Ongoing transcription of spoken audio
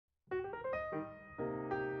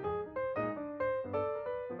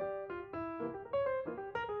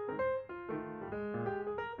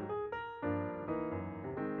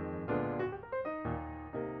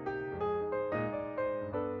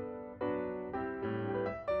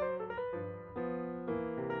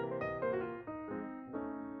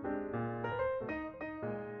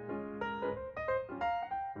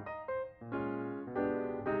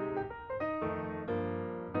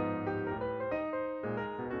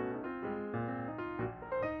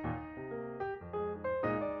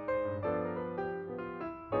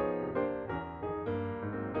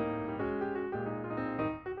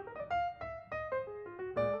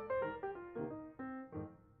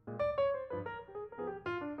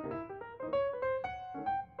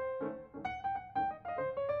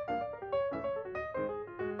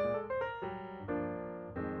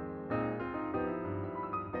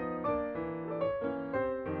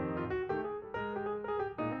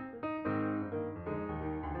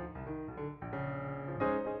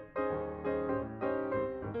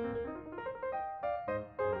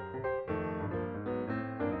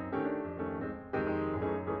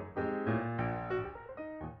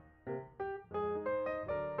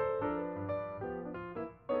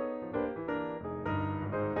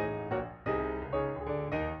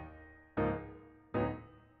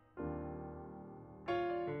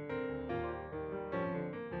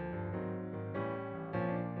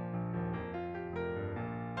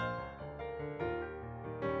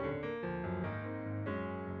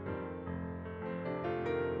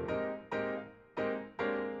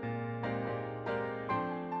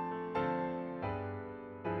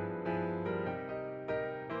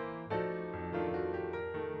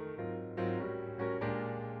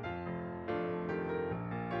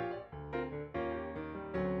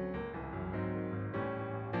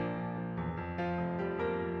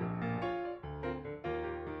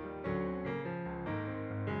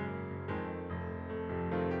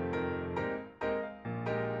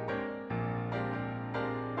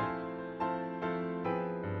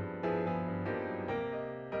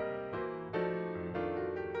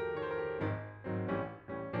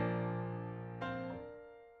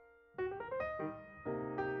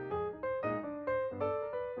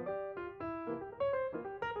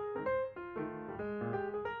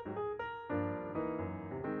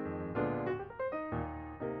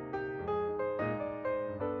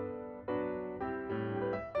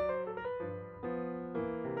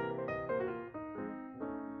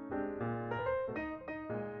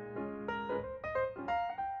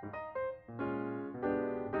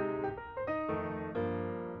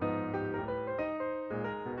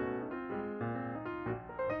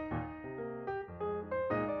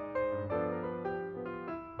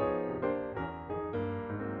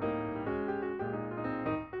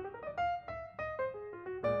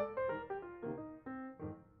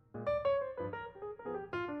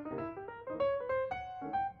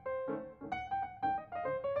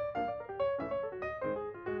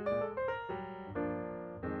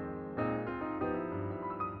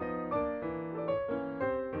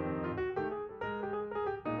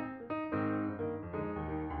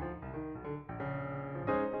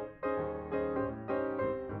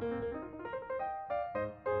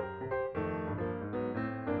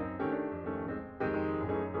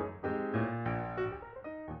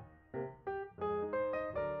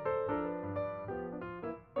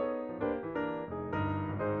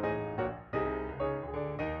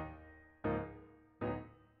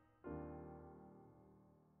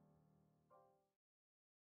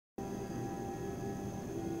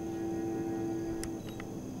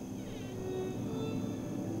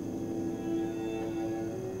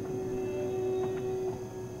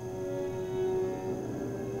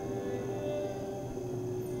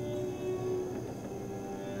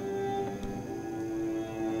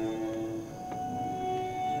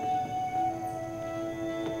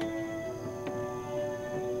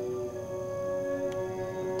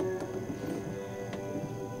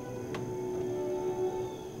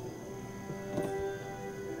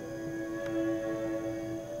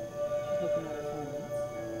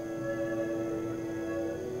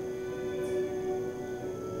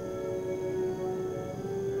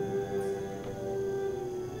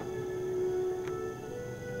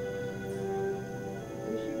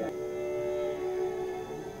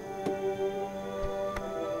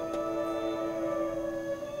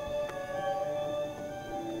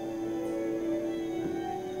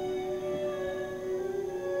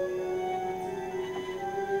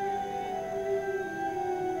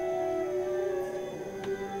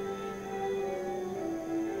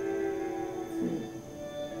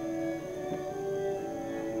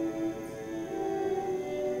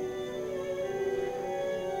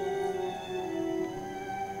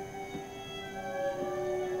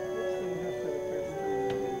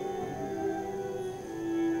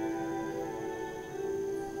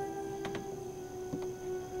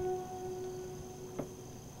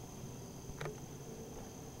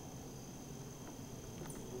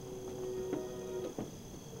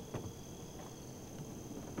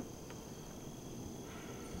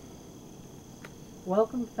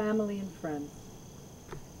Welcome, family and friends.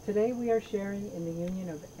 Today we are sharing in the union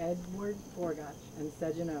of Edward Forgach and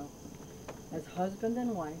Sejin as husband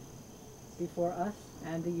and wife before us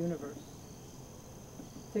and the universe.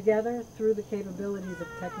 Together, through the capabilities of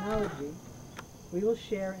technology, we will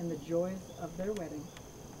share in the joys of their wedding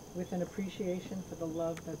with an appreciation for the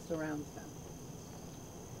love that surrounds them.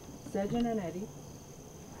 Sejin and Eddie,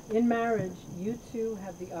 in marriage, you two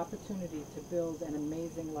have the opportunity to build an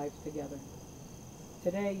amazing life together.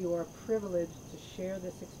 Today, you are privileged to share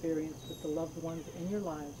this experience with the loved ones in your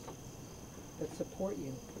lives that support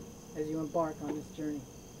you as you embark on this journey.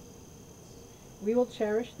 We will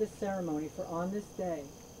cherish this ceremony, for on this day,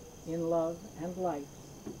 in love and life,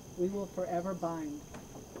 we will forever bind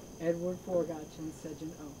Edward Forgach and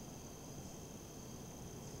Sejin O.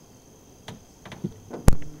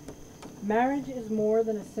 Marriage is more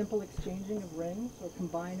than a simple exchanging of rings or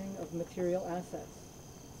combining of material assets.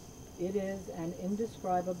 It is an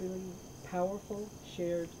indescribably powerful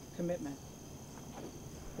shared commitment.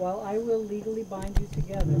 While I will legally bind you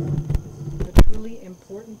together, the truly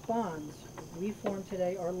important bonds we form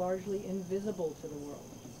today are largely invisible to the world,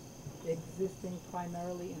 existing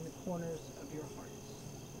primarily in the corners of your hearts.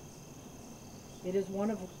 It is one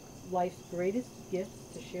of life's greatest gifts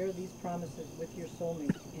to share these promises with your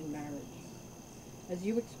soulmate in marriage. As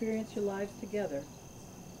you experience your lives together,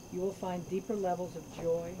 you will find deeper levels of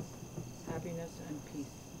joy, happiness, and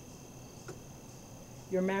peace.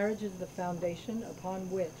 Your marriage is the foundation upon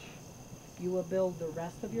which you will build the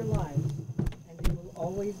rest of your lives, and it will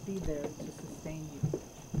always be there to sustain you.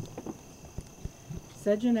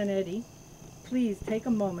 Sejin and Eddie, please take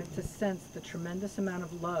a moment to sense the tremendous amount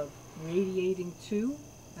of love radiating to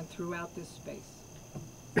and throughout this space.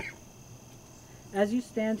 As you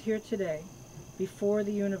stand here today, before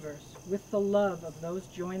the universe, with the love of those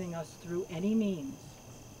joining us through any means,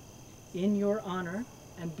 in your honor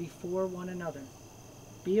and before one another,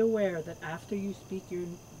 be aware that after you speak your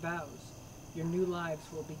vows, your new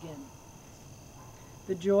lives will begin.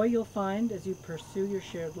 The joy you'll find as you pursue your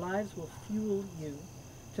shared lives will fuel you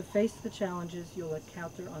to face the challenges you'll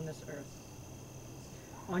encounter on this earth.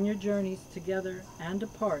 On your journeys together and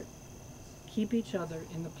apart, keep each other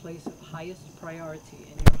in the place of highest priority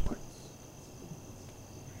in your hearts.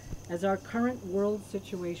 As our current world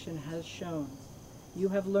situation has shown, you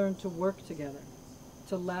have learned to work together,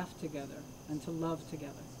 to laugh together, and to love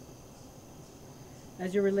together.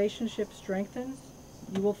 As your relationship strengthens,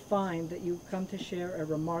 you will find that you've come to share a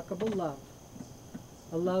remarkable love,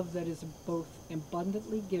 a love that is both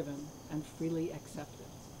abundantly given and freely accepted.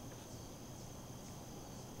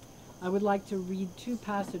 I would like to read two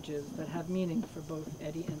passages that have meaning for both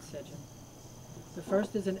Eddie and Sejin. The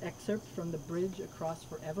first is an excerpt from The Bridge Across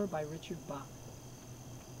Forever by Richard Bach.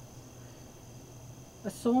 A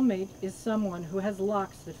soulmate is someone who has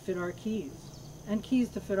locks that fit our keys, and keys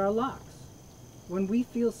to fit our locks. When we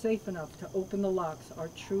feel safe enough to open the locks, our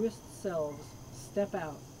truest selves step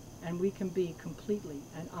out, and we can be completely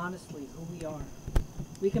and honestly who we are.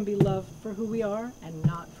 We can be loved for who we are and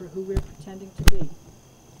not for who we're pretending to be.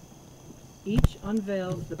 Each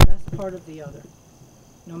unveils the best part of the other.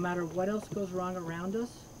 No matter what else goes wrong around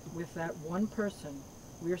us, with that one person,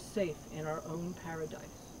 we're safe in our own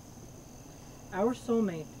paradise. Our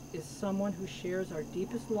soulmate is someone who shares our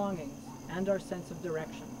deepest longings and our sense of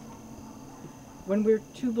direction. When we're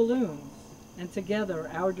two balloons, and together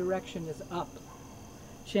our direction is up,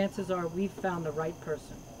 chances are we've found the right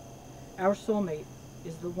person. Our soulmate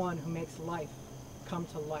is the one who makes life come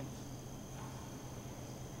to life.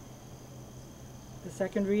 The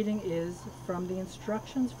second reading is from the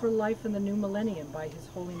Instructions for Life in the New Millennium by His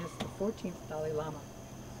Holiness the 14th Dalai Lama.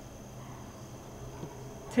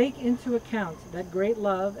 Take into account that great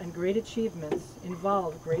love and great achievements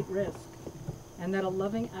involve great risk, and that a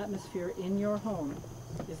loving atmosphere in your home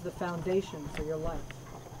is the foundation for your life.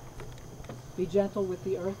 Be gentle with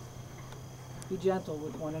the earth. Be gentle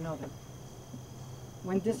with one another.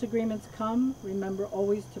 When disagreements come, remember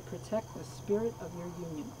always to protect the spirit of your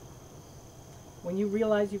union. When you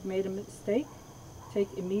realize you've made a mistake, take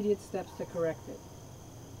immediate steps to correct it.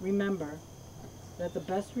 Remember that the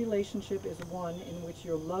best relationship is one in which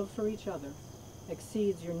your love for each other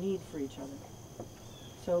exceeds your need for each other.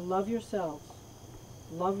 So love yourselves,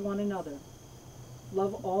 love one another,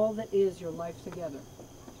 love all that is your life together,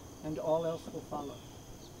 and all else will follow.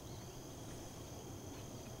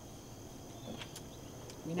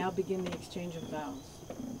 We now begin the exchange of vows.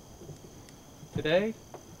 Today,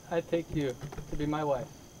 I take you to be my wife.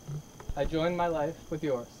 I join my life with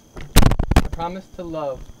yours. I promise to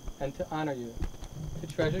love and to honor you, to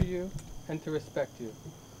treasure you and to respect you,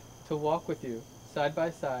 to walk with you side by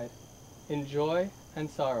side in joy and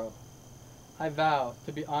sorrow. I vow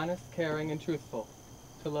to be honest, caring, and truthful,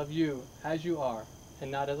 to love you as you are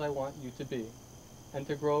and not as I want you to be, and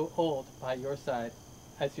to grow old by your side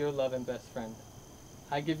as your love and best friend.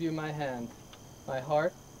 I give you my hand, my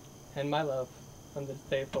heart, and my love from this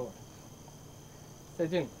day forward.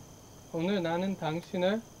 세진, 오늘 나는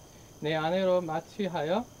당신을 내 아내로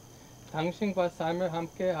마취하여 당신과 삶을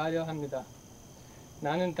함께 하려 합니다.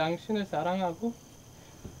 나는 당신을 사랑하고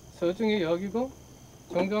소중히 여기고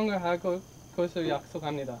존경을 할 것을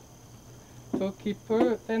약속합니다. 더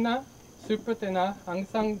기쁠 때나 슬플 때나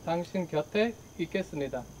항상 당신 곁에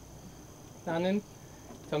있겠습니다. 나는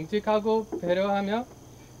정직하고 배려하며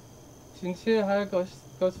진실할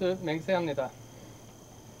것을 맹세합니다.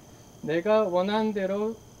 내가 원하는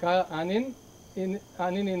대로가 아닌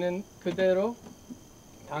이는 그대로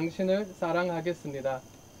당신을 사랑하겠습니다.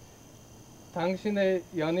 당신의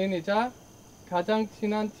연인이자 가장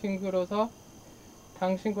친한 친구로서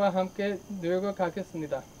당신과 함께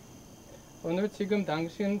늙어가겠습니다. 오늘 지금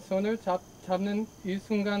당신 손을 잡는 이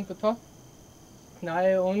순간부터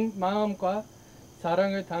나의 온 마음과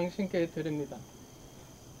사랑을 당신께 드립니다.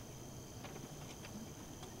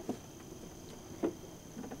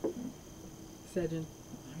 Sejin,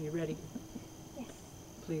 are you ready? Yes.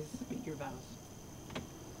 Please speak your vows.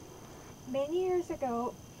 Many years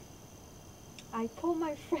ago, I told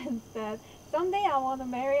my friends that someday I want to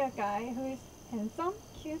marry a guy who is handsome,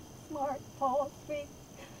 cute, smart, tall, sweet,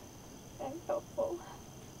 and thoughtful.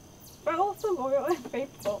 But also loyal and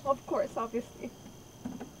faithful, of course, obviously.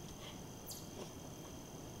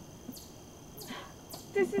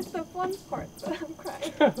 This is the fun part, but I'm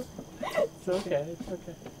crying. It's okay, it's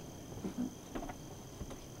okay.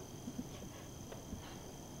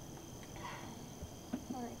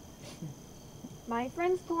 Alright. My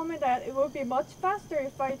friends told me that it would be much faster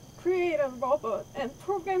if I create a robot and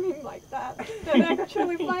program him like that than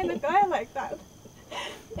actually find a guy like that.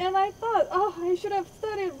 And I thought, oh, I should have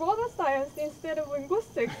studied robot science instead of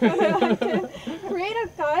linguistics so that I can create a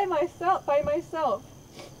guy by myself.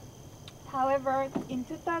 However, in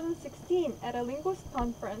 2016, at a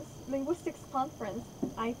linguistics conference,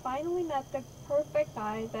 I finally met the perfect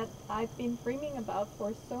guy that I've been dreaming about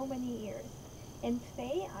for so many years. And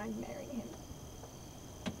today, I'm marrying him.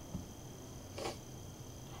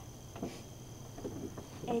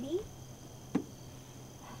 Eddie,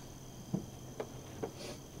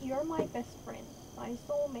 you're my best friend, my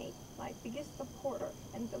soulmate, my biggest supporter,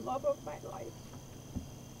 and the love of my life.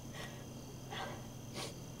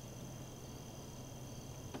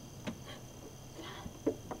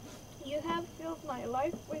 You have filled my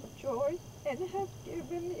life with joy and have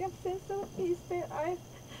given me a sense of peace that I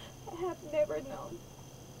have never known.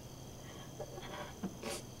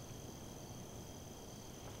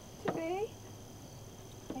 Today,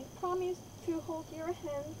 I promise to hold your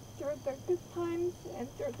hand through the good times and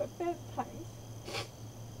through the bad times.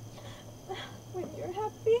 When you're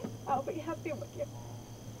happy, I'll be happy with you.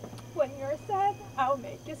 When you're sad, I'll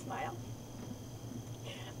make you smile.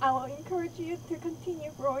 I will encourage you to continue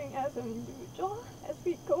growing as an individual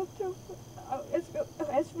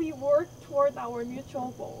as we work toward our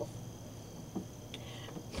mutual goals.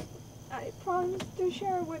 I promise to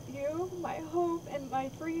share with you my hope and my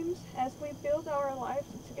dreams as we build our lives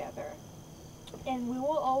together. And I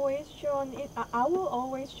will always show an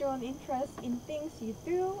interest in things you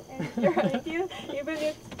do and your ideas, even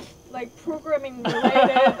if it's like programming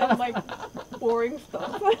related and like boring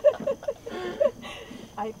stuff.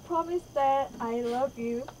 I promise that my love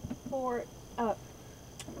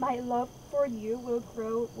for you will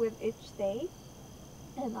grow with each day,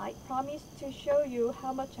 and I promise to show you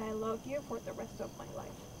how much I love you for the rest of my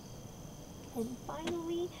life. And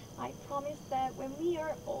finally, I promise that when we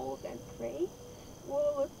are old and gray,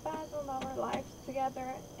 we'll look back on our lives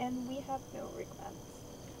together and we have no regrets.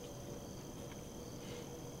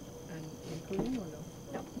 And including or no?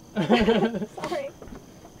 No. Sorry.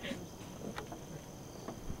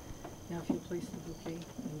 Now if you place the bouquet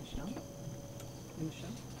in the shell. In the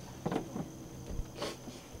shell.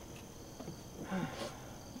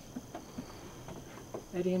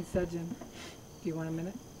 Eddie and Sejin, do you want a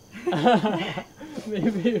minute?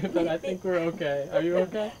 Maybe, but I think we're okay. Are you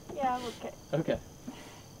okay? Yeah, I'm okay. Okay.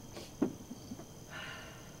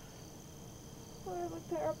 Oh, I look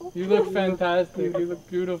terrible. You look fantastic. You look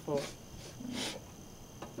beautiful.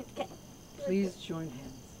 Okay. Please join hands.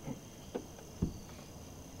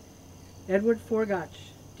 Edward Forgach,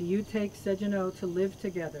 do you take Sejin to live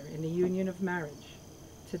together in the union of marriage,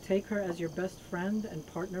 to take her as your best friend and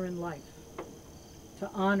partner in life, to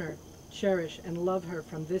honor, cherish, and love her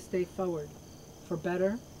from this day forward, for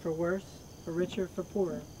better, for worse, for richer, for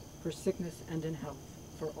poorer, for sickness and in health,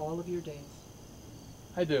 for all of your days.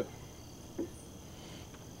 I do.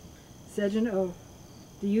 Sejin O,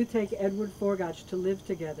 do you take Edward Forgach to live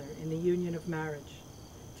together in the union of marriage,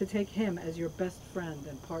 to take him as your best friend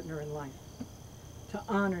and partner in life, to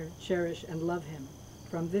honor, cherish, and love him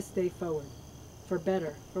from this day forward, for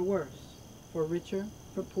better, for worse, for richer,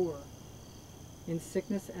 for poorer, in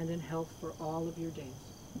sickness and in health for all of your days?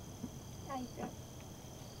 I do.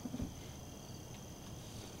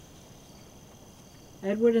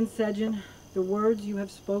 Edward and Sejin, the words you have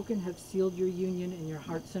spoken have sealed your union in your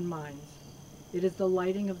hearts and minds. It is the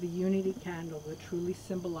lighting of the unity candle that truly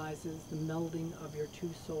symbolizes the melding of your two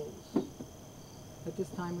souls. At this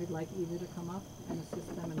time, we'd like Eva to come up and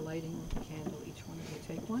assist them in lighting the candle. Each one of you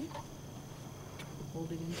take one.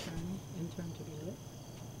 Hold it in turn to be lit.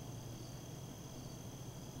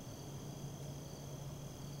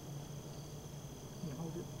 And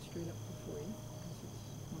hold it straight up before you,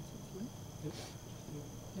 because once it's lit. Yep.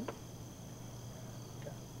 Yep.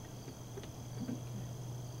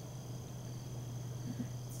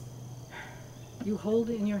 You hold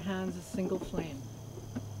in your hands a single flame.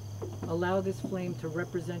 Allow this flame to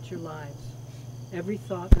represent your lives, every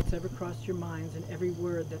thought that's ever crossed your minds and every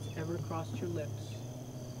word that's ever crossed your lips,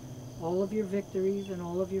 all of your victories and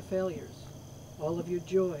all of your failures, all of your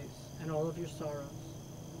joys and all of your sorrows.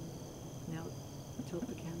 Now tilt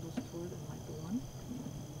the candles toward and light the one.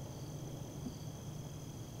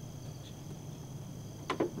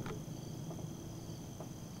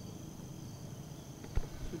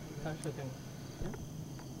 Sure thing. Yep.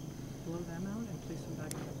 Blow them out and place them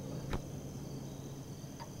back in the glass.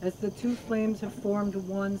 As the two flames have formed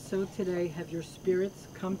one, so today have your spirits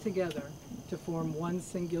come together to form one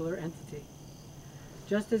singular entity.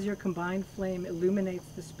 Just as your combined flame illuminates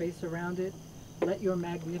the space around it, let your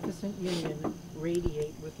magnificent union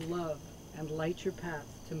radiate with love and light your path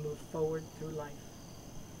to move forward through life.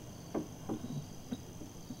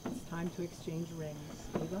 It's time to exchange rings.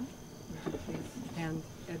 Eva, would you please hand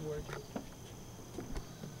Edward? Are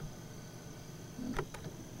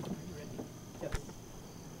you ready? Yes.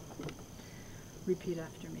 Repeat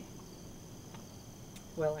after me.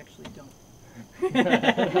 Well, actually, don't.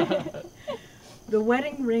 The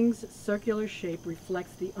wedding ring's circular shape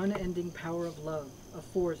reflects the unending power of love, a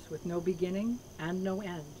force with no beginning and no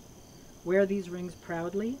end. Wear these rings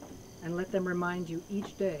proudly and let them remind you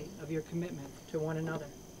each day of your commitment to one another.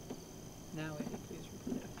 Now, Eddie, please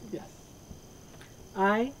repeat after me. Yes.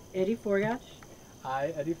 I, Eddie Forgach, I,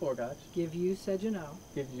 Eddie Forgach, give you, Sejin O,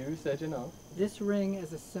 give you, Sejin O, this ring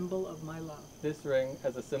as a symbol of my love. this ring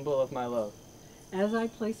as a symbol of my love. As I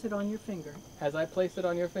place it on your finger, As I place it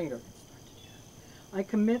on your finger, I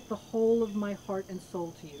commit the whole of my heart and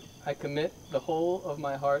soul to you. I commit the whole of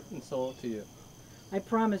my heart and soul to you. I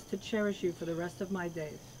promise to cherish you for the rest of my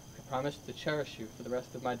days. I promise to cherish you for the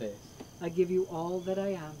rest of my days. I give you all that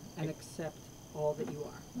I am and accept all that you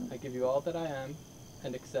are. I give you all that I am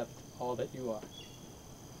and accept all that you are.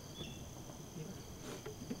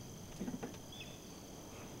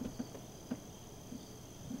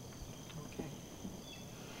 Okay.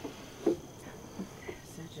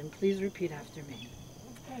 Sejin, please repeat after me.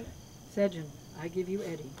 Okay. Sejin, I give you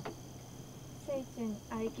Eddie. Sejin,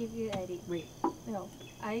 I give you Eddie. Wait. No,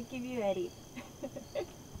 I give you Eddie.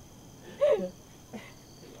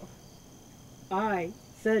 I,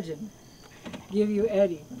 Sejin, give you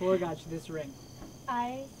Eddie Forgach this ring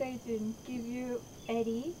I, Sejin, give you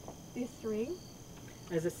Eddie this ring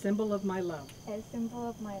as a symbol of my love. as symbol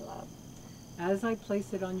of my love. As I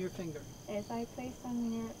place it on your finger, As I place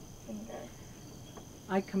on your finger,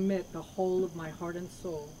 I commit the whole of my heart and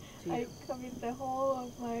soul to I you. commit the whole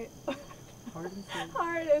of my Heart and soul.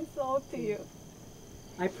 heart and soul to you.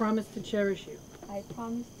 I promise to cherish you I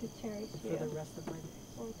promise to cherish you for the rest of my days.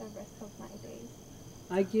 for the rest of my days.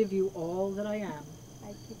 I give you all that I am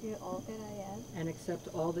I give you all that I am and accept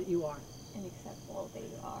all that you are. and accept all that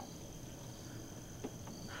you are.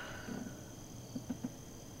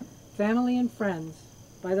 Family and friends,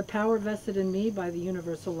 by the power vested in me by the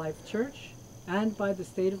Universal Life Church and by the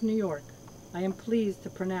state of New York, I am pleased to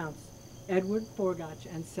pronounce Edward Forgach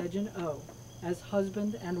and Sejin O as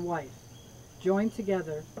husband and wife, joined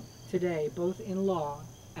together today both in law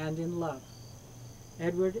and in love.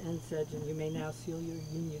 Edward and Sejin, you may now seal your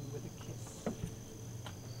union with a kiss.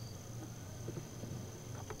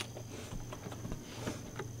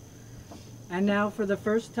 And now, for the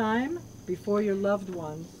first time, before your loved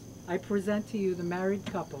ones, I present to you the married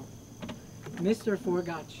couple, Mr.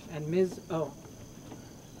 Forgach and Ms. O.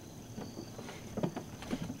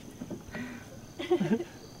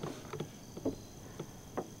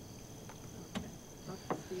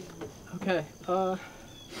 Okay,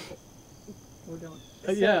 Or don't.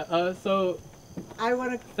 Yeah, so I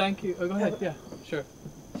want to. thank you. Oh, go ahead. Yeah, sure.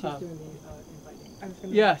 She's doing the inviting. I was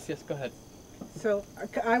gonna, Yes, go ahead. So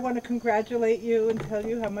I want to congratulate you and tell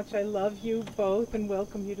you how much I love you both and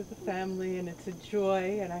welcome you to the family. And it's a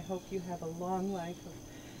joy. And I hope you have a long life of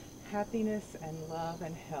happiness and love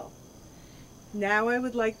and health. Now I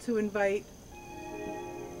would like to invite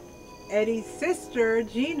Eddie's sister,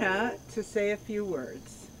 Gina, to say a few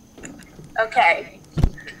words. Okay.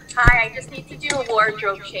 Hi, I just need to do a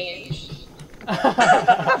wardrobe change.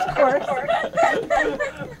 Of course.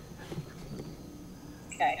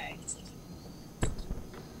 Okay.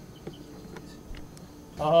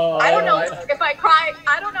 Oh, I don't know if I cry.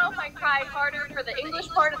 I don't know if I cried harder for the English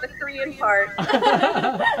part or the Korean part.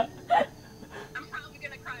 I'm probably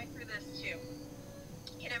gonna cry through this too.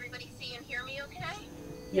 Can everybody see and hear me? Okay?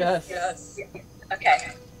 Yes. Yes.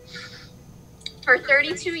 Okay. For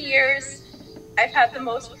 32 years, I've had the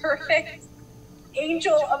most perfect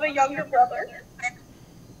angel of a younger brother.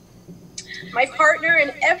 My partner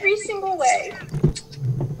in every single way.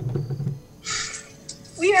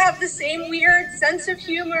 We have the same weird sense of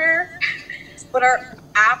humor, but are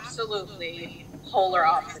absolutely polar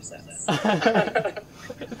opposites.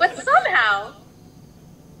 But somehow,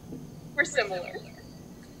 we're similar.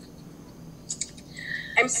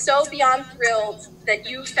 I'm so beyond thrilled that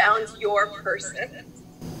you found your person.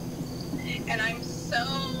 And I'm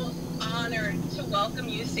so honored to welcome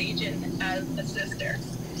you, Sejin, as a sister.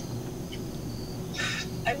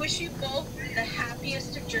 I wish you both the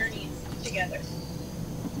happiest of journeys together.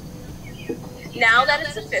 Now that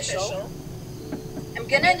it's official, I'm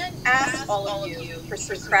gonna ask all of you for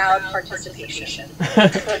some crowd participation.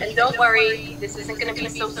 And don't worry, this isn't gonna be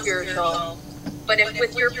so spiritual, but if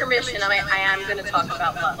with your permission, I am gonna talk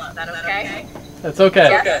about love. Is that okay? That's okay.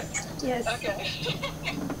 Yes? Yes. Okay.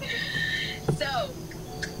 So,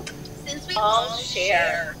 since we all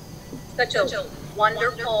share such a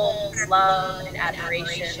wonderful love and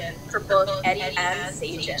admiration for both Eddie and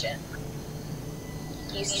Sejin,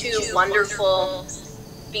 these two wonderful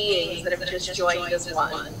beings that have just joined as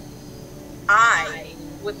one, I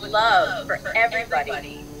would love for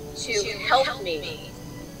everybody to help me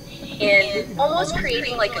in almost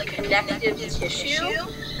creating like a connective tissue,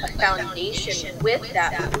 a foundation with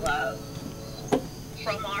that love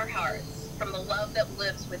from our hearts, from the love that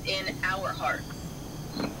lives within our hearts,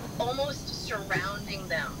 almost surrounding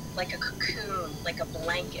them like a cocoon, like a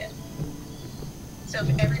blanket. So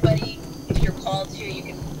if you're called to, you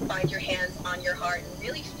can find your hands on your heart and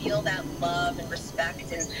really feel that love and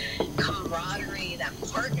respect and camaraderie, that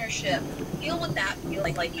partnership. Feel what that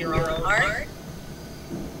feels like in your own heart.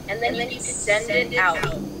 And then you can send it out,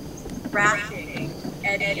 wrapping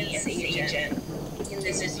Eddie and Sejin in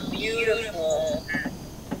this beautiful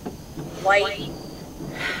white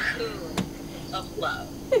cocoon of love.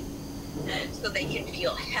 So they can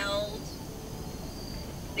feel held,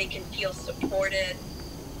 they can feel supported,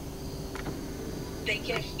 they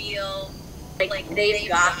can feel like they've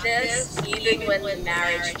got this even when the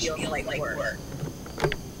marriage feels like work.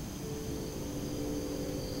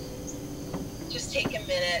 Just take a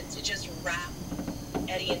minute to just wrap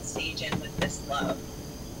Eddie and Sejin with this love.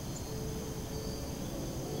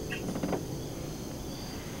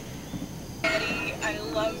 Eddie, I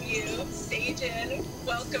love you. Sejin,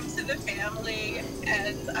 welcome to the family,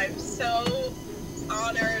 and I'm so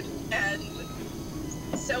honored and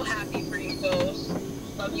so happy for you both.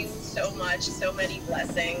 Love you so much, so many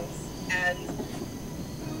blessings, and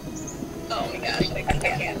oh my gosh, I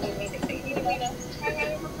can't do anything.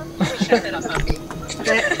 Shut it up, Poppy.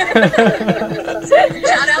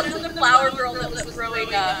 Shout out to the flower girl that was throwing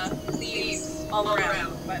leaves all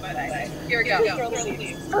around. Here we go.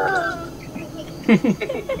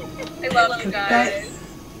 I love you guys.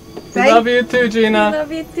 Love you too, Gina.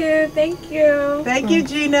 Love you too. Thank you. Thank you,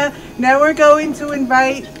 Gina. Now we're going to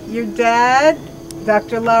invite your dad,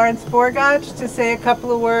 Dr. Lawrence Forgach, to say a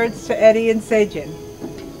couple of words to Eddie and Sejin.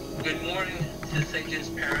 Good morning to Sejin's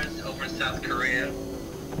parents over in South Korea,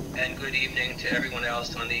 and good evening to everyone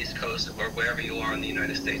else on the East Coast or wherever you are in the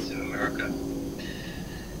United States of America.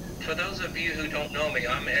 For those of you who don't know me,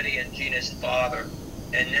 I'm Eddie and Gina's father,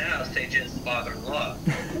 and now Sejin's father-in-law.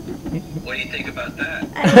 What do you think about that?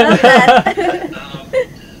 I love that.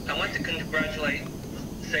 I want to congratulate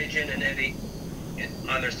Sejin and Eddie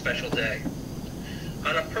on their special day.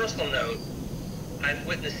 On a personal note, I've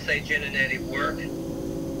witnessed Sejin and Eddie work,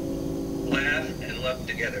 laugh, and love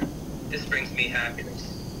together. This brings me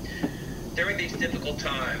happiness. During these difficult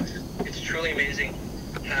times, it's truly amazing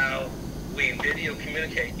how we video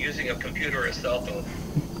communicate using a computer or a cell phone.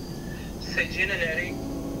 Sejin and Eddie,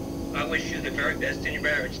 I wish you the very best in your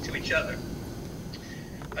marriage to each other.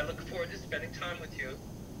 I look forward to spending time with you,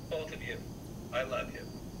 both of you. I love you.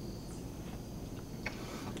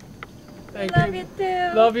 Thank Love you. you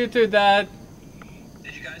too. Love you too, Dad.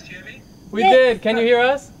 Did you guys hear me? We Yes. did. Can you hear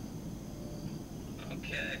us?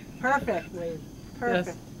 Okay. Perfect. Wave.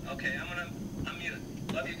 Perfect. Okay, I'm gonna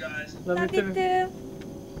unmute. Love you guys. Love you Love you too. too.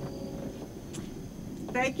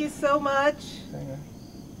 Thank you so much. Hang on.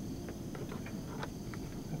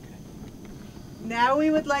 Now we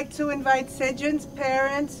would like to invite Sejin's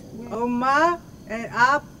parents, Oma and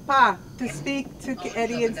Appa, to speak to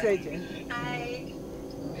Eddie and Sejin. Hi.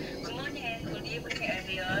 Good morning and good evening,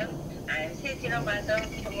 everyone. I'm Sejin mother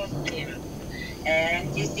from Kim.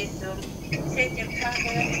 And this is Sejin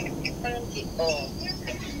father,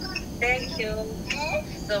 Thank you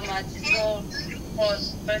so much for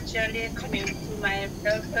virtually coming to my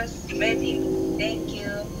daughter's wedding. Thank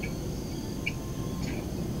you.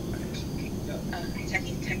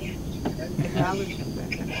 자기.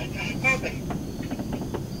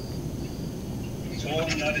 좋은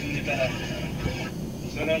날입니다.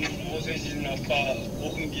 저는 오세진 아빠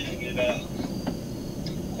오흥기입니다.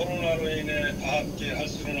 코로나로 인해 다 함께 할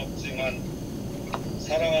수는 없지만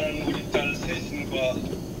사랑하는 우리 딸 세진과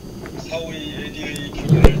사위 에디의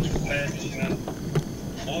결혼을 축하해 주시는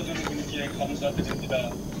모든 분께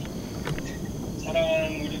감사드립니다.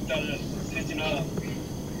 사랑하는 우리 딸 세진아,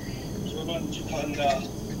 결혼 축하한다.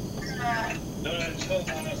 널 처음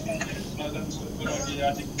만나서 받은 손가락이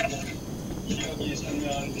아직도 기억이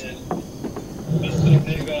선명한데 벌써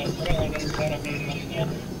내가 사랑하는 사람을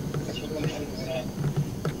만나 결혼하는구나.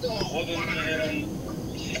 모든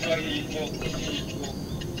일에는 시작이 있고 끝이 있고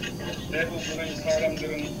대부분의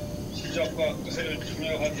사람들은 시작과 끝을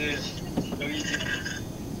중요하게 여기지.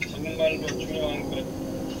 정말로 중요한 것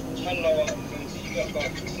찰나와 같은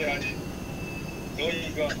시작과 끝이 아닌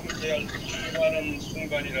너희가 함께할 수많은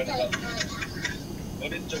순간이란다.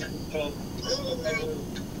 어릴 적부터 행복하고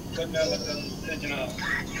선명했던 세진아,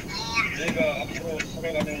 내가 앞으로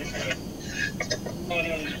살아가면서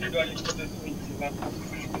수많은 일가 있거든 있지만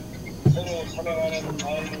서로 사랑하는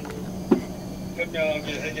마음을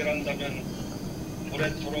현명하게 해결한다면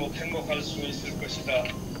오래도록 행복할 수 있을 것이다.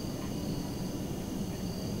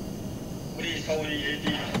 우리 사위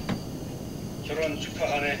에디 결혼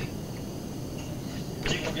축하하네.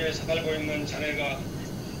 미국에 살고 있는 자네가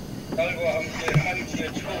딸과 함께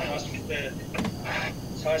한국에 처음 왔을 때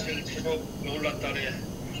사실 제법 놀랐다네.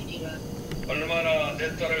 얼마나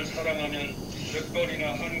내 딸을 사랑하면 몇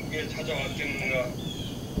번이나 한국에 찾아왔겠는가.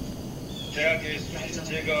 대학에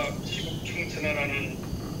제가 시국 청천하라는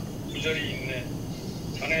구절이 있네.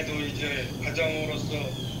 자네도 이제 가정으로서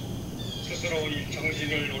스스로의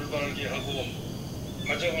정신을 올바르게 하고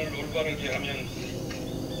가정을 올바르게 하면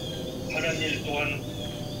하는 일 또한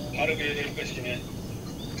바르게 될 것이네.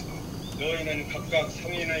 너희는 각각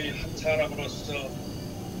성인의 한 사람으로서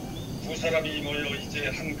두 사람이 모여 이제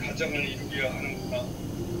한 가정을 이루려 하는구나.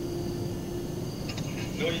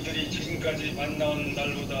 너희들이 지금까지 만나온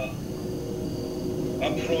날보다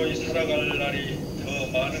앞으로 살아갈 날이 더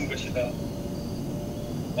많은 것이다.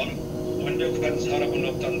 완벽한 사람은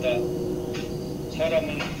없단다.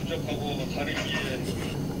 사람은 부족하고 다르기에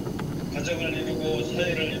가정을 이루고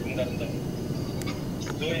사회를 이룬단다.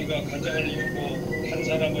 너희가 가정을 이루고 한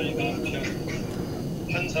사람의 남편,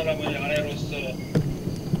 한 사람의 아내로서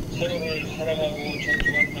서로를 사랑하고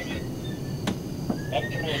존중한다면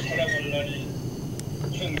앞으로 살아갈 날이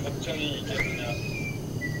큰 걱정이 있겠느냐.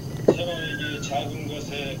 서로에게 작은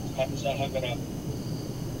것에 감사하거라.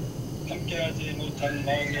 함께하지 못한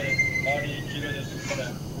마음에 말이 길어졌을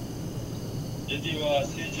거다. 에디와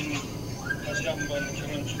세진 다시 한번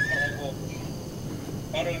결혼 축하하고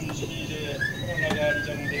빠른 시일에 코로나가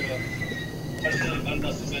안정되어 다시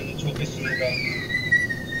만났으면 좋겠습니다.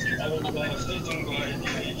 아버지와 세진과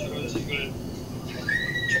에디의 결혼식을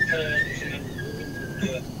축하해 주시는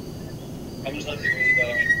분께 감사드립니다.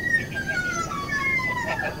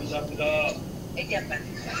 감사합니다. 애기 아빠.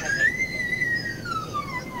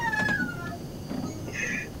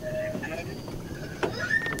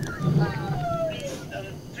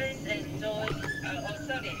 Please enjoy.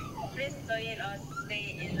 Sorry. Please join us stay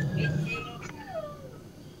in wishing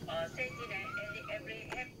Sejin and every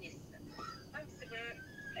happiness, possible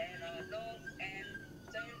and long and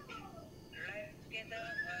joyful life together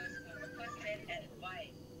as husband and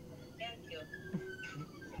wife. Thank you.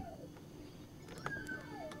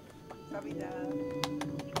 감사합니다.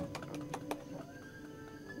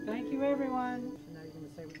 Thank you, everyone. So now you're going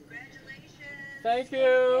to say what you Thank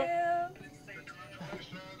you.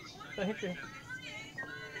 Thank Thank you.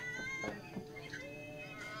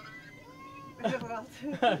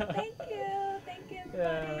 you. Thank you. Yeah.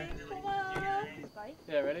 everybody. 고마워. Bye.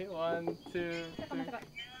 Yeah, ready? 1, 2, 3.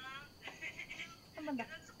 한번 더.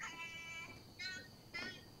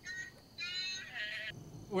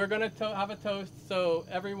 We're gonna have a toast, so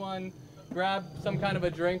everyone grab some kind of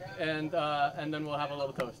a drink, and then we'll have a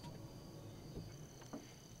little toast.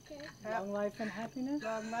 Okay. Long life and happiness.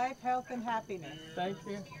 Long life, health, and happiness. Thank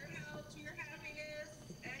you.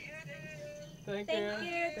 Thank you. Thank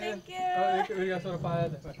you. Thank you. Oh, 우리가 서로 봐야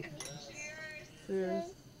돼.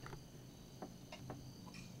 Cheers.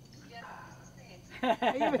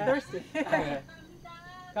 You were thirsty. 네.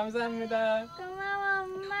 감사합니다. 고마워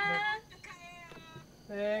엄마.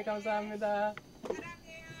 네, 감사합니다.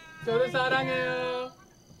 저를 사랑해요.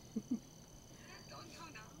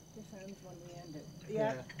 This ends when we end it.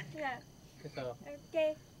 Yeah. Yeah. 그래서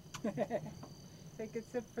Okay. Take a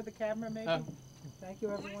sip for the camera, maybe. Thank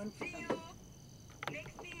you, everyone, for coming.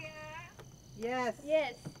 Yes.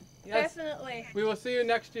 Yes. yes, Definitely. we will see you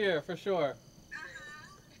next year for sure.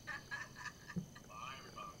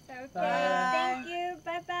 Okay. Bye. Thank you.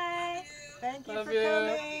 Bye bye. Thank you Love for you.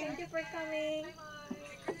 coming. Thank you for coming.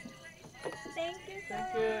 Thank you so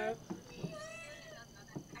Thank much. you.